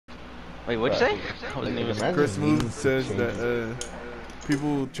Wait, what'd you But say? I wasn't like even. imagine Chris needing Smooth to says change. that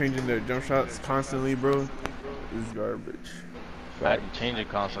people changing their jump shots constantly, bro, is garbage. How do you Facts. change it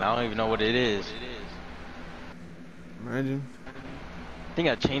constantly? I don't even know what it is. Imagine. I think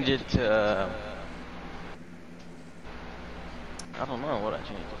I changed it to. I don't know what I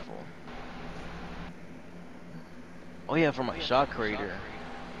changed it for. Oh yeah, for my shot creator.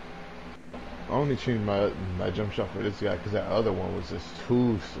 I only changed my jump shot for this guy because that other one was just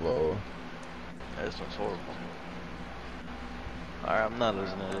too slow. This one's horrible. Alright, I'm not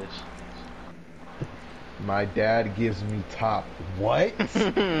listening to My dad gives me top. What? this.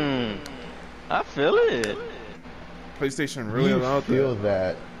 I feel it. PlayStation really You allowed feel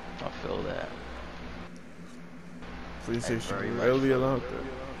that. that? I feel that. I very PlayStation much really feel it. allowed that.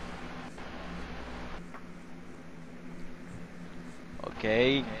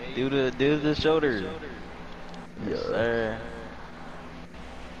 Okay, do the shoulder. Yes, Yeah. sir.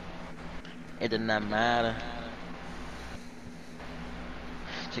 It did not matter.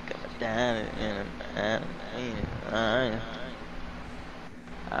 Check out my dad and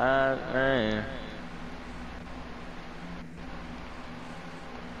I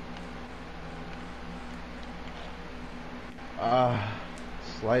Ah,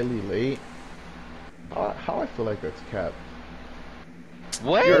 slightly late. How I feel like that's cap.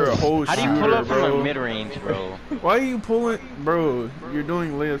 You're What? a whole How do you pull shooter, up from the bro. mid range, bro? Why are you pulling, bro? You're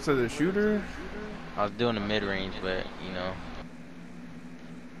doing layups as a shooter. I was doing the mid range, but you know,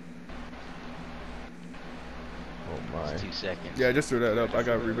 Oh it's my. 2 seconds. Yeah, just threw that up. I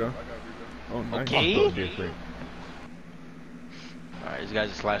got rebound. Oh, nice. I'm Okay. built different. Alright, this guy's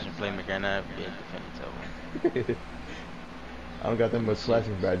a slashing playmaker right now. Being defended over. I don't got that much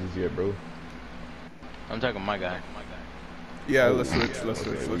slashing badges yet, bro. I'm talking my guy. Yeah, Oh, let's switch. yeah, Let's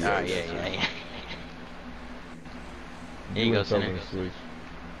switch. okay, Let's we Ah, got switch. yeah, you. yeah, yeah. Here you You go, and Tubman Sinner. switch.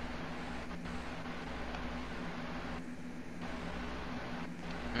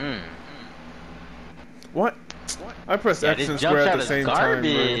 Hmm. What? I pressed Yeah, X this and jump square at shot the is same time,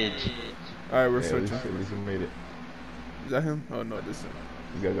 bro. garbage. All right, we're Yeah, switching. at least we made it. Is that him? Oh no, this is him.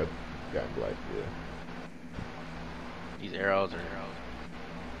 You guys got black, yeah. These arrows are.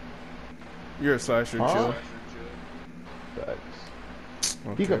 You're a slasher, Huh? chill. Facts.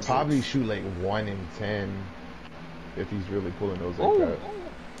 Okay, He could probably bitch. shoot like 1 in 10 if he's really pulling those like Oh, that.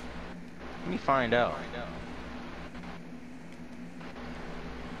 let me find out.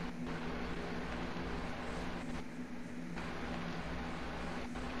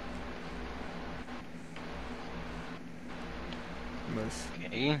 Nice.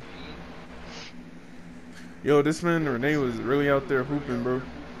 Okay. Yo, this man Renee was really out there hooping, bro.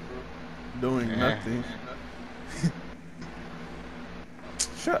 Doing Eh. nothing.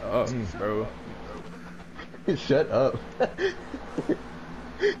 Shut up, Mm. bro. Shut up. What?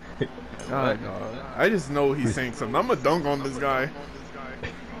 God, no. I just know he's saying something. I'm gonna dunk on this guy.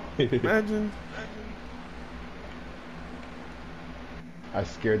 Imagine. I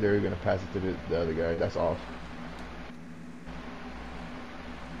scared they were gonna pass it to the other guy. That's off.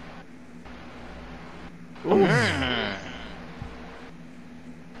 Ooh. Mm.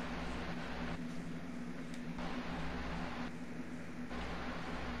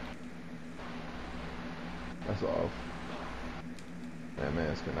 That's off. That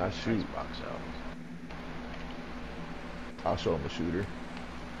man's cannot shoot. Nice box out. I'll show him a shooter.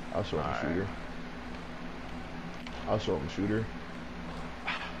 I'll show him a Alright. shooter. I'll show him a shooter.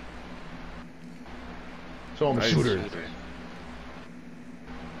 Show him a Nice. shooter.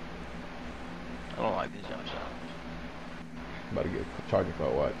 I don't like this jump shot. I'm about to get a charging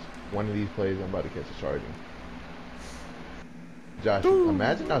call, watch. One of these plays, I'm about to catch a charging. Josh, Ooh.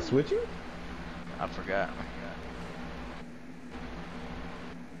 imagine not switching. I forgot.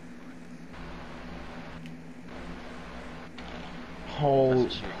 Oh,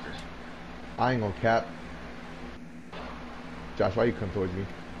 That's a shooter. I ain't gonna cap. Josh, why you come towards me?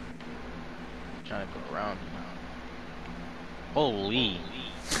 Trying to go around you. Holy.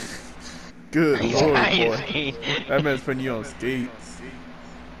 Good lord, boy. Nice. That man's putting you on skates.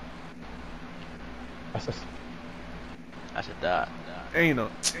 That's I should die. Ain't no.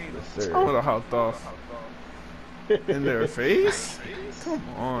 yes, I would sir. have hopped off. In their face? Come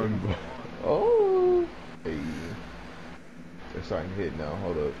on. Oh, hey. They're starting to hit now.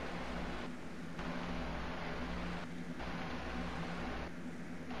 Hold up.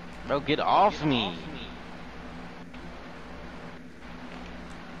 Bro, get off me.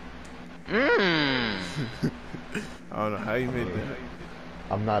 Mmm. I don't know how you made that.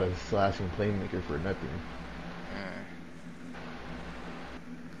 I'm not a slashing playmaker for nothing.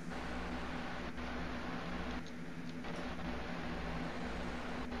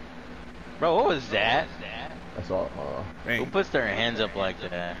 Bro, what was that? That's all. Who Dang. puts their hands up like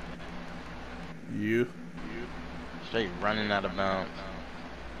that? You. Straight running out of bounds.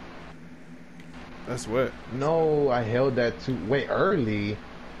 That's what. No, I held that too. Wait, early.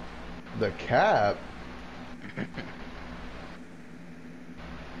 The cap.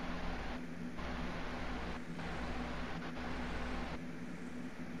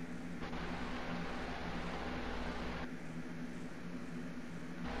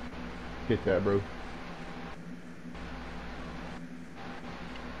 Hit that, bro.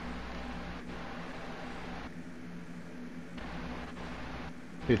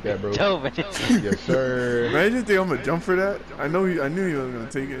 Hit that, bro. Dope, man. Yes, sir. Imagine you think I'm gonna jump for that. I knew he was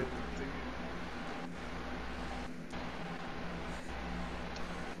gonna take it.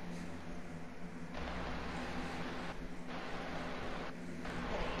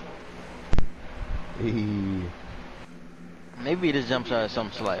 Hey. Maybe this jump shot is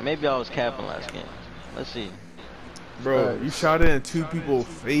something slight. Maybe I was capping last game. Let's see. Bro, you shot it in two people's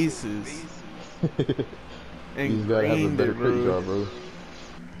faces and He's gotta have a greened better it, quick bro. draw, bro.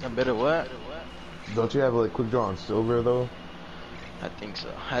 A bit of what? Don't you have like quick draw on silver though? I think so.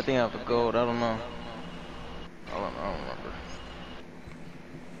 I think I have a gold. I don't know. I don't remember.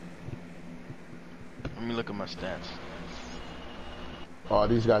 Let me look at my stats. Oh,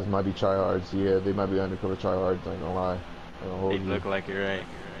 these guys might be tryhards. Yeah, they might be undercover tryhards. I ain't gonna lie. I don't hold They you. look like you're right.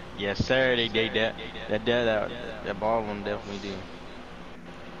 Yes, sir. That ball of them definitely do.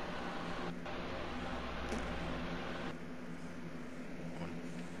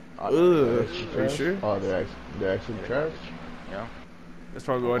 Ugh, They're are you trash? sure? Oh, they're actually trash. Yeah. That's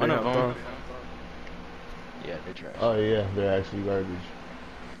probably why they One of hopped them. off. Yeah, they're trash. Oh yeah, they're actually garbage.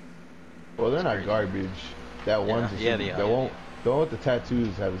 Well, they're not crazy. garbage. That one's a yeah, super, they are. that won't. The one with the tattoos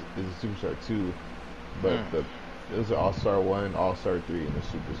is a superstar 2, but it was an all-star 1, all-star 3, and a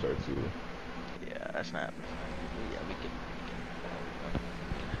superstar 2. Yeah, that's not. Yeah, we can.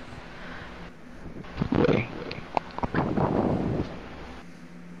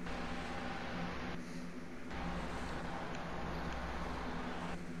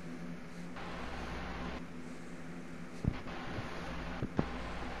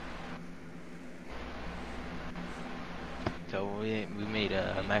 So we made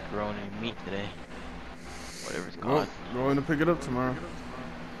macaroni and meat today. Whatever it's Well, called. going to pick it up tomorrow.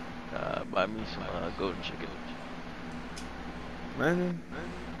 Buy me some golden chicken. Man,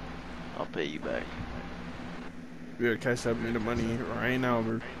 I'll pay you back we gotta cash up me the money right now,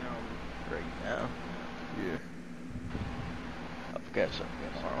 bro. right now. Yeah. I'll catch up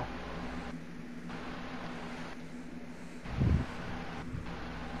tomorrow.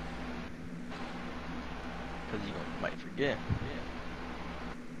 Cause you might forget.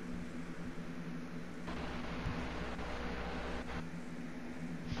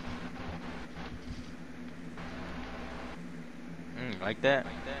 Like that?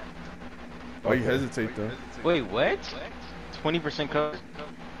 Why you hesitate though? Wait, what? 20% cover?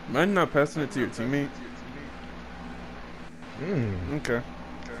 Imagine not passing it to your teammate. Okay.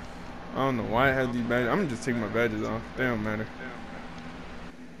 I don't know why I had these badges. I'm gonna just take my badges off. They don't matter.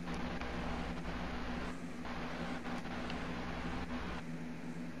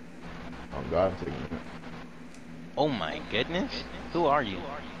 Oh God, I'm taking it. Oh my goodness. Who are you?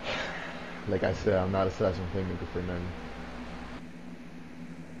 Like I said, I'm not a slashing playmaker for nothing.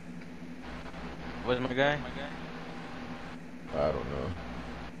 What's my guy? I don't know.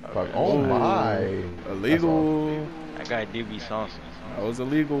 Fuck. Okay. Oh Ooh, my! Illegal. That guy do be saucy. That was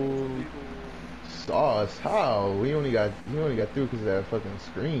illegal. Sauce? How? We only got through because of that fucking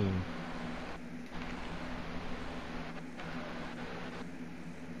screen.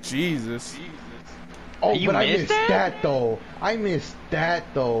 Jesus. Oh, You but I missed missed that? that though. I missed that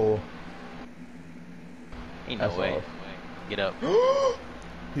though. Ain't no That's way. off. Get up.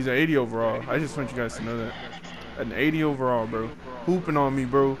 He's an 80 overall. I just want you guys to know that. An 80 overall, bro. Hooping on me,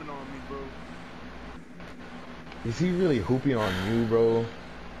 bro. Is he really hooping on you, bro?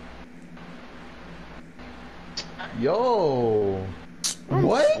 Yo.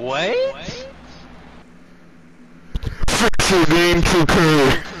 What? What? Game to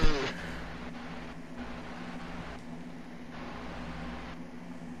occur.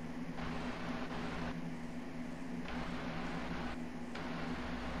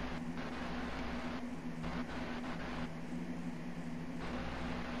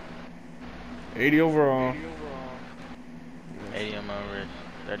 $80 overall. 80 on my wrist.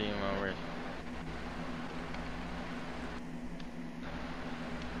 30 on my wrist.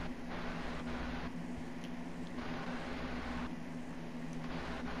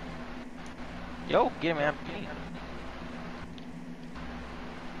 Yo, get him after me.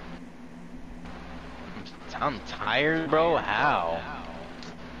 I'm tired, bro. How?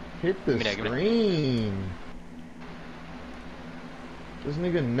 Hit the Give me that, give me that. screen. This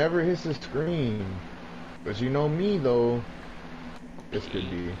nigga never hits the screen. But you know me though. This could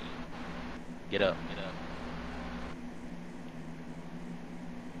be. Get up. Get up.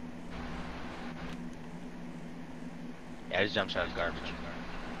 Yeah, this jump shot is garbage.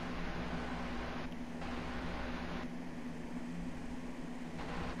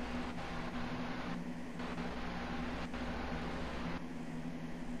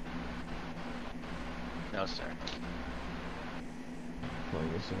 No, sir. Like,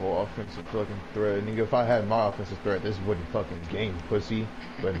 it's the whole offensive fucking threat. Nigga, if I had my offensive threat, this wouldn't fucking game, pussy.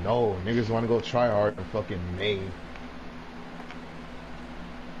 But no, niggas want to go try hard and fucking May.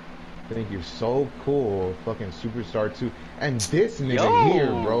 I think you're so cool, fucking Superstar 2. And this nigga here,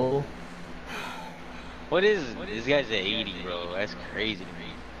 bro. What is this guy's at 80, bro? That's crazy to me.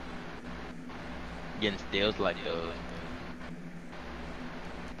 Getting steals like those.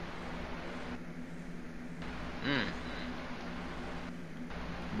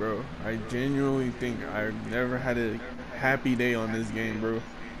 Bro, I genuinely think I've never had a happy day on this game, bro.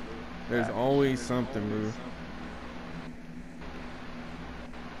 There's always something, bro.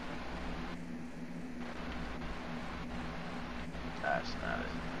 That's not it.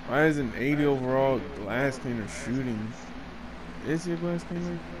 Why is an 80 overall glass cleaner shooting? Is he a glass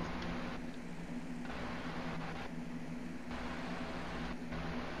cleaner?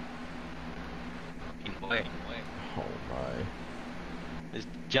 Wait. Oh my. This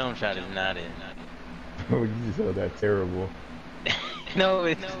jump shot is not it. Oh, you just said that terrible. No,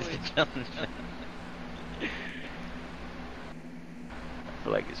 it's just a jump shot. I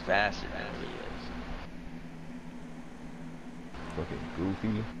feel like it's faster than it really is. Fucking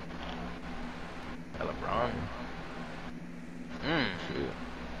goofy. That LeBron. Shit.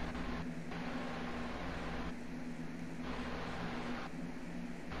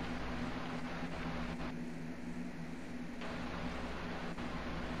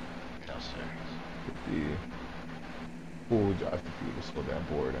 No, sir. Ooh, Josh, if you just slow that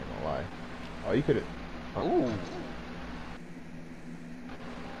board, I ain't gonna lie. Oh, you could've. Oh. Ooh.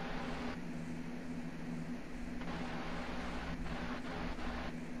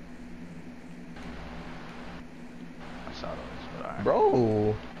 I saw those, but alright.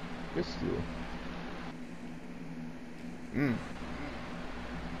 Bro, good steal.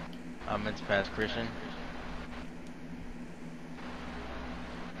 I meant to pass Christian.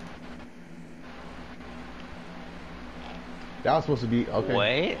 That was supposed to be okay.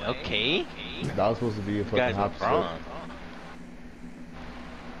 Wait, okay. That was supposed to be a This fucking guy's hop LeBron. step.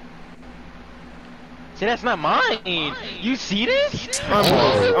 See, that's not mine. You see this?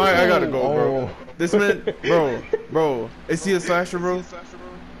 Alright, I gotta go, bro. Oh. This man, bro. Is he a slasher, bro?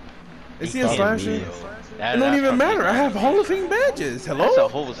 Is he a Can't slasher? be. It That- don't that's even fucking- matter. I have Hall of Fame badges. That's a Hello?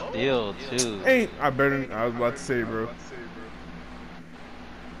 whole steal too. Hey, I was about to say, bro.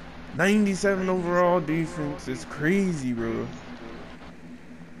 97 overall defense is crazy, bro.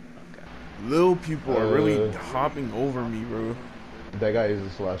 Little people are really hopping over me, bro. That guy is a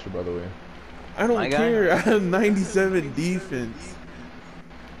slasher, by the way. I don't My guy? care. I have 97 defense.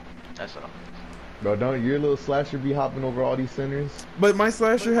 That's all. Bro, don't your little slasher be hopping over all these centers? But my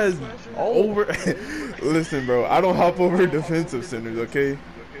slasher has over. Listen, bro. I don't hop over defensive centers, okay?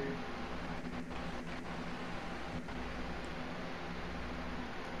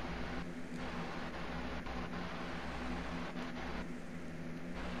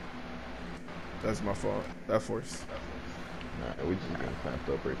 That's my fault. That force. Nah, we just getting clamped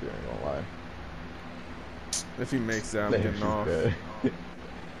up right there, ain't gonna lie. If he makes that, I'm Let him getting shoot off. that.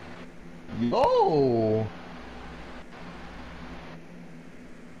 Yo!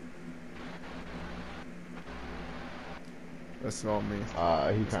 That's all me. He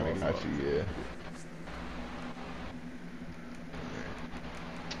That's kinda my got fault. you, yeah.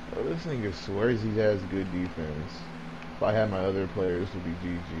 Oh, this nigga swears he has good defense. If I had my other players, it would be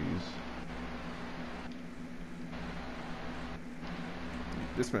GG's.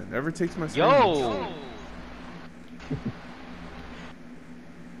 This man never takes my screens. Yo!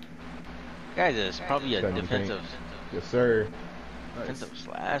 Guys, is probably a Got me defensive Yes, sir. Nice. defensive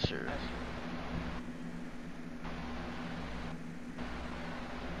slasher.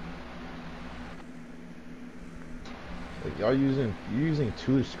 Like, you're using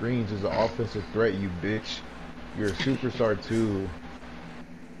two screens as an offensive threat, you bitch. You're a superstar too.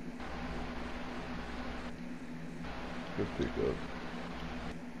 Good pickup.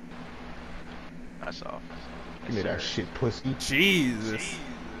 That's off. Give me that shit, pussy. Jesus.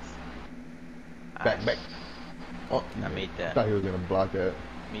 Back. Oh, I made that. I thought he was gonna block that.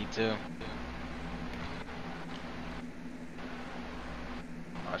 Me too.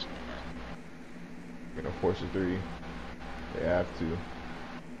 Watch We're gonna force a 3. They have to.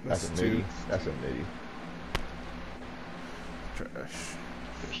 That's a midi. two. That's a midi. Trash.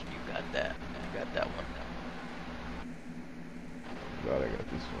 that. You got that. You got that one. I'm glad I got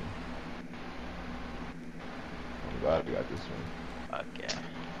this one. I'm glad I got this one. Okay.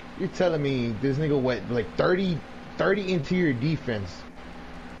 You're telling me this nigga went like 30 interior defense.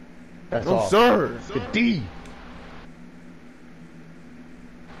 That's No, all. sir. The D.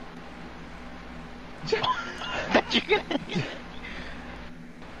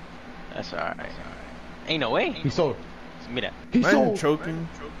 That's alright. Ain't no way. He sold. Mira. He Imagine sold. choking.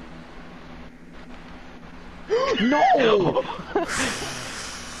 No!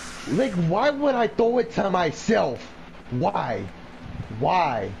 Like, why would I throw it to myself? Why?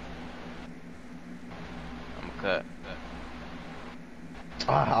 Why? I'm cut.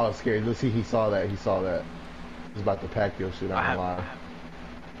 Ah, I was scared. Let's see, he saw that. He saw that. He's about to pack your shit. I'm alive.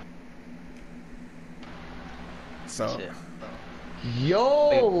 So, Shit.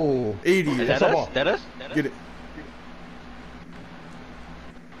 Yo! 80. Is That's that all. us? That us? Get it.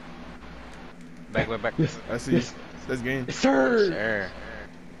 Back. Yes, I see. yes, That's game. yes, sir. Sure.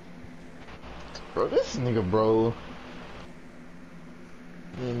 Bro, this nigga, bro.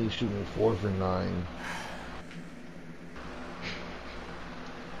 Man, he's shooting 4 for 9.